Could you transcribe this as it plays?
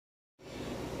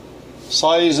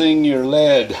Sizing your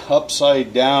lead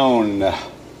upside down.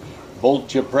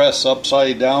 Bolt your press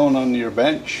upside down on your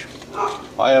bench.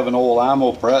 I have an old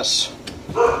ammo press.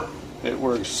 It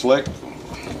works slick.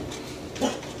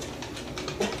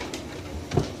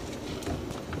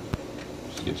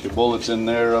 Just get your bullets in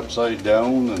there upside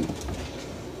down, and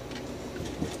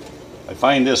I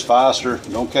find this faster.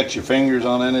 Don't catch your fingers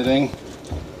on anything.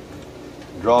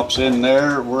 Drops in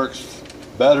there, works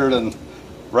better than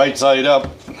right side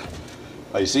up.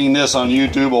 I seen this on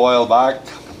YouTube a while back.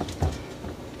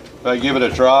 I give it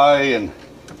a try, and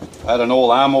I had an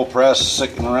old ammo press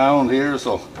sitting around here,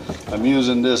 so I'm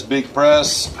using this big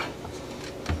press.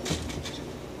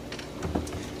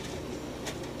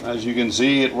 As you can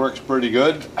see, it works pretty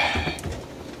good.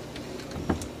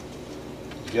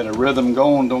 Get a rhythm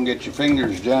going, don't get your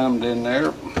fingers jammed in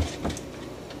there.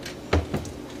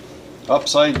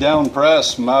 Upside down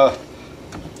press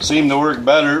seem to work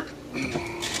better.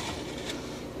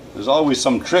 There's always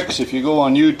some tricks if you go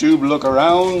on YouTube, look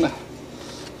around.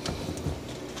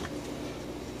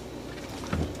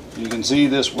 You can see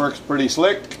this works pretty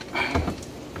slick.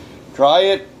 Try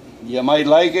it, you might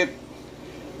like it.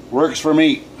 Works for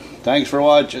me. Thanks for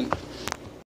watching.